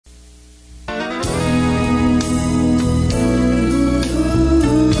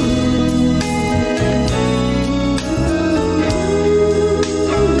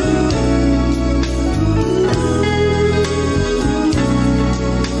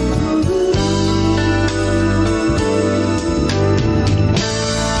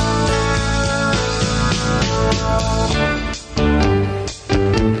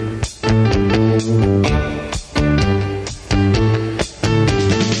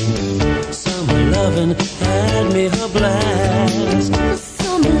loving had me a blast.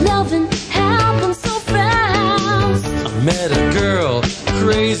 Summer loving happened so fast. I met a girl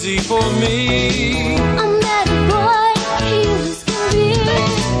crazy for me. I met a boy, he was for me.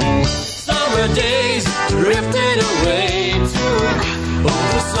 Summer days drifted away to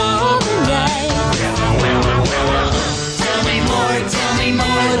over summer night. Tell me more, tell me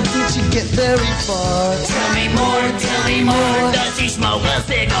more. Did you get very far? Tell me more, tell me more. Does he smoke a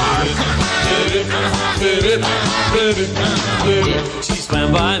cigar? She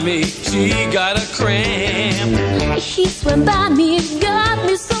swam by me, she got a cramp. He swam by me, got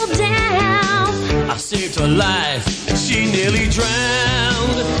me so down. I saved her life, she nearly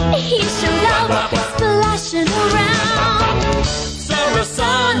drowned. He showed out, splashing around. Summer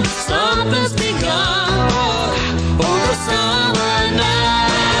sun, something's begun over summer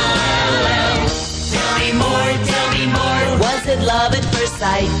night. Tell me more, tell me more. Was it love at first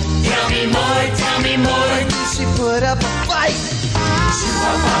sight? Tell me more, tell me more. Did she put up a fight?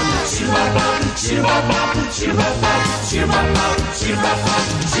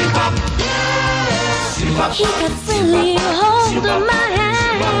 He got friendly, holding my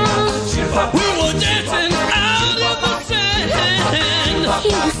hand. We were dancing out in the sand.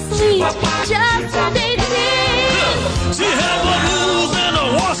 He was sweet, just as they did. She had the moves and a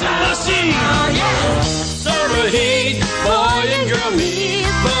washing machine. Summer heat, boy and girl meet,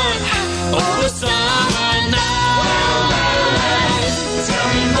 but over summer night. Tell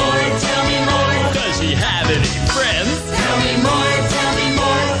me more, tell me more. Does she have any friends? Tell me more, tell me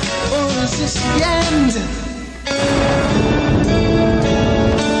more. Or is this the end?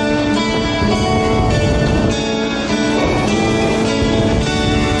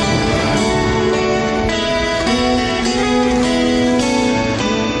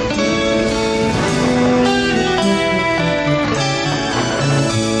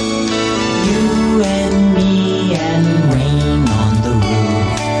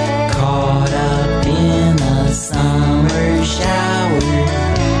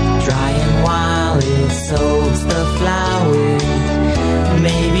 Soaks the flowers.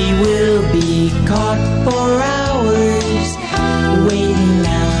 Maybe we'll be caught for hours waiting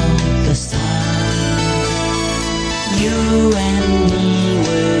out the sun. You and me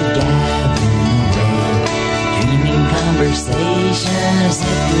were gathering away, dreaming conversations,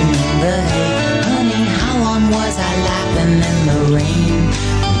 sipping in the hay. Honey, how long was I laughing in the rain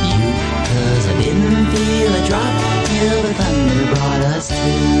with you? 'Cause I didn't feel a drop till the thunder brought us to.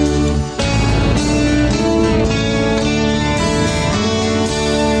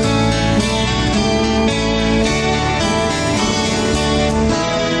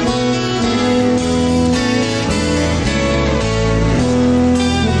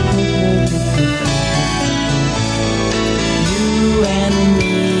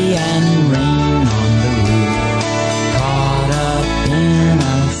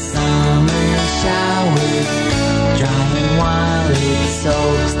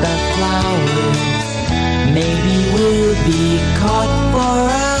 Soaks the flowers. Maybe we'll be caught for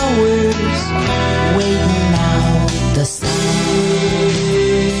hours waiting out the sun.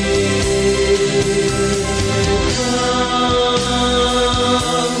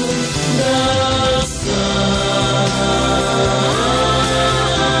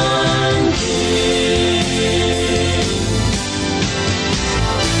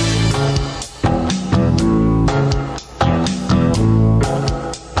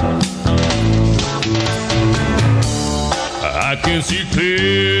 I can see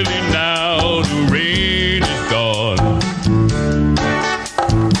clearly now the rain is gone.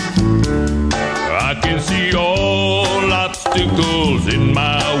 I can see all obstacles in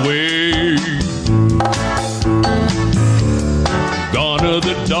my way. Gone are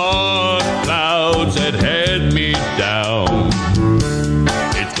the dark clouds that had me down.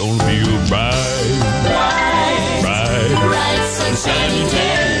 It's gonna be a bright, bright sunshiny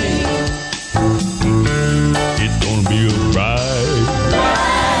day. It's gonna be a bright,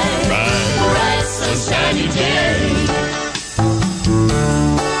 sunshiny day.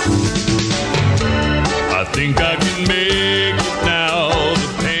 I think I can make it now. The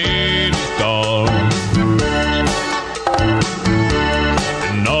pain is gone,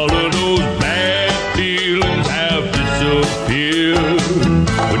 and all of those bad feelings have disappeared.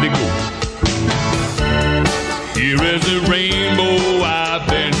 Where'd they go? Here is the rainbow I've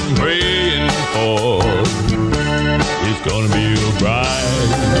been praying for. It's gonna be a bright,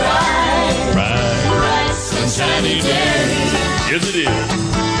 sunshiny day. Yes, it is.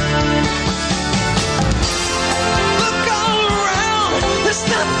 Look all around, there's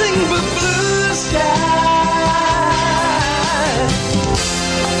nothing but blue sky.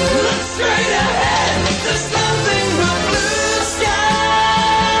 Look straight ahead.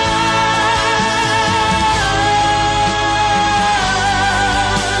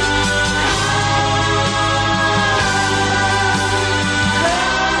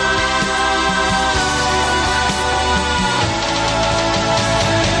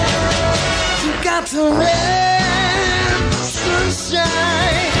 Let the sunshine,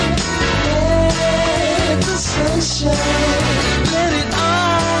 let the sunshine, let it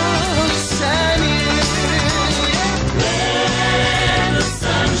all shine in. Let the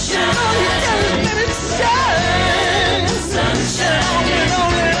sunshine, oh, you gotta let it shine. Sunshine, let it all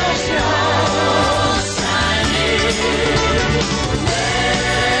shine in.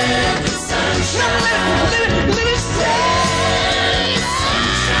 Let the sunshine, let it shine.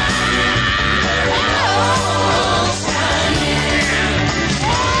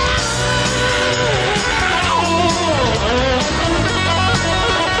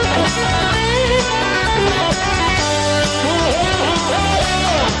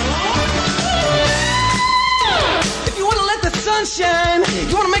 If you want to let the sun shine,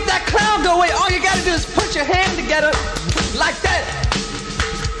 you want to make that cloud go away, all you got to do is put your hand together like that.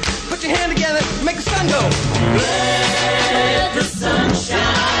 Put your hand together, make the sun go.